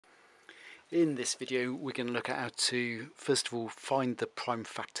In this video we're going to look at how to first of all find the prime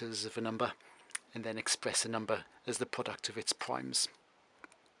factors of a number and then express a number as the product of its primes.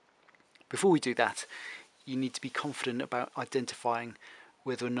 Before we do that, you need to be confident about identifying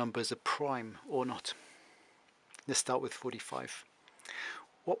whether a number is a prime or not. Let's start with 45.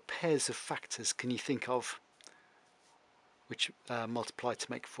 What pairs of factors can you think of which multiply to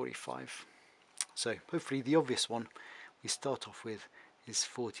make 45? So hopefully the obvious one we start off with is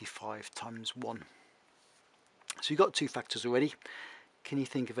 45 times 1. So you've got two factors already. Can you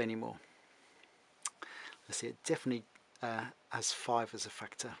think of any more? Let's see, it definitely has 5 as a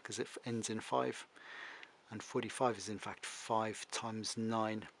factor because it ends in 5, and 45 is in fact 5 times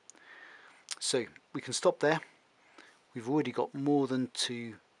 9. So we can stop there. We've already got more than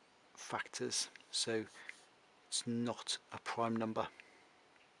 2 factors, so it's not a prime number.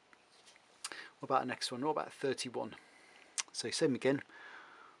 What about the next one? What about 31? So same again.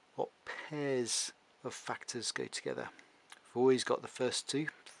 What pairs of factors go together? We've always got the first two,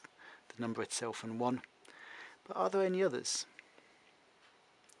 the number itself and 1. But are there any others?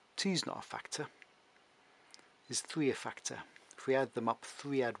 2's not a factor. Is 3 a factor? If we add them up,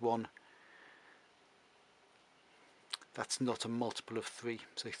 3 add 1, that's not a multiple of 3.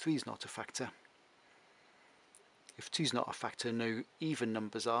 So 3's not a factor. If 2's not a factor, no even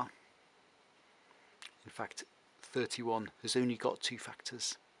numbers are. In fact, 31 has only got 2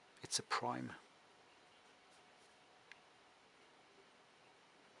 factors. It's a prime.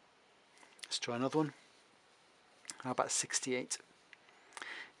 Let's try another one. How about 68?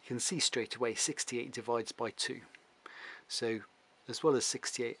 You can see straight away 68 divides by 2. So as well as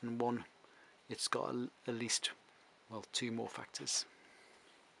 68 and 1, it's got at least, well, 2 more factors.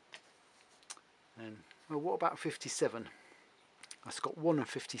 And well, what about 57? It's got 1 and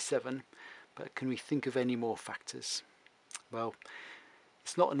 57, but can we think of any more factors? Well,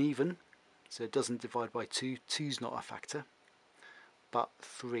 it's not an even, so it doesn't divide by 2. 2's not a factor, but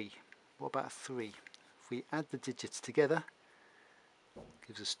 3. What about 3? If we add the digits together, it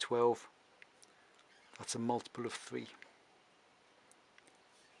gives us 12. That's a multiple of 3.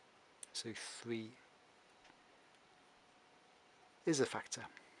 So 3 is a factor.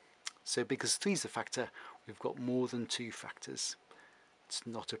 So because 3 is a factor, we've got more than 2 factors. It's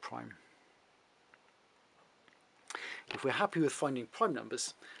not a prime. If we're happy with finding prime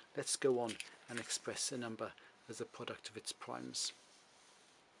numbers, let's go on and express a number as a product of its primes.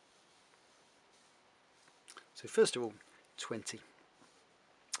 So first of all, 20.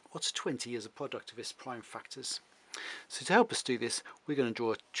 What's 20 as a product of its prime factors? So to help us do this, we're going to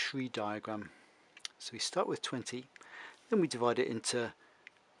draw a tree diagram. So we start with 20, then we divide it into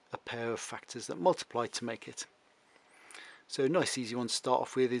a pair of factors that multiply to make it. So a nice easy one to start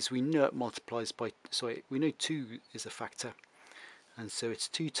off with is we know it multiplies by, we know 2 is a factor, and so it's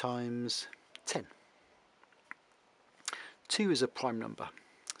 2 times 10. 2 is a prime number,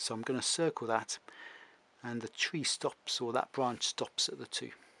 so I'm going to circle that, and the tree stops, or that branch stops at the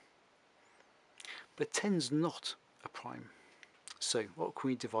 2. But 10's not a prime, so what can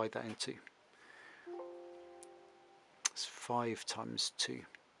we divide that into? It's 5 times 2.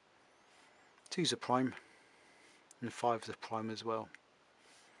 2's a prime, and 5 is a prime as well.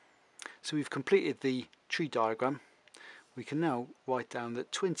 So we've completed the tree diagram. We can now write down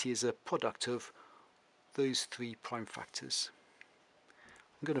that 20 is a product of those 3 prime factors.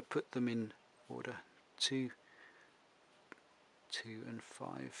 I'm going to put them in order: 2, 2 and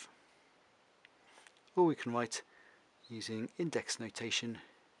 5. Or we can write using index notation,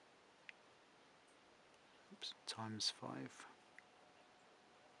 times 5.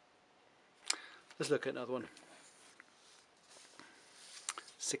 Let's look at another one.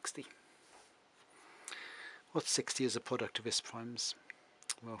 60. What's 60 as a product of its primes?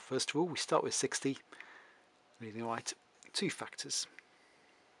 Well, first of all, we start with 60, reading right, 2 factors.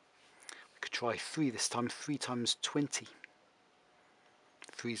 We could try 3 this time. 3 times 20.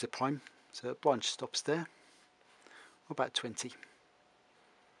 3 is a prime, so a branch stops there. What about 20?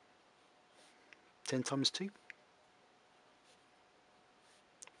 10 times 2?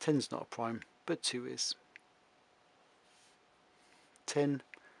 10's not a prime, but 2 is. 10,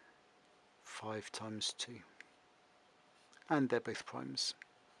 5 times 2. And they're both primes.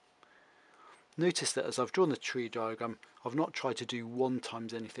 Notice that as I've drawn the tree diagram, I've not tried to do 1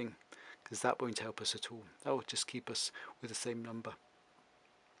 times anything, because that won't help us at all. That will just keep us with the same number.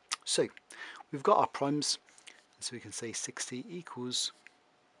 So we've got our primes, and so we can say 60 equals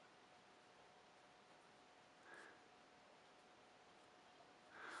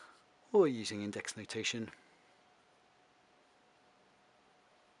or using index notation,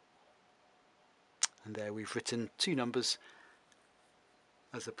 and there we've written 2 numbers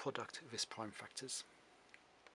as a product of its prime factors.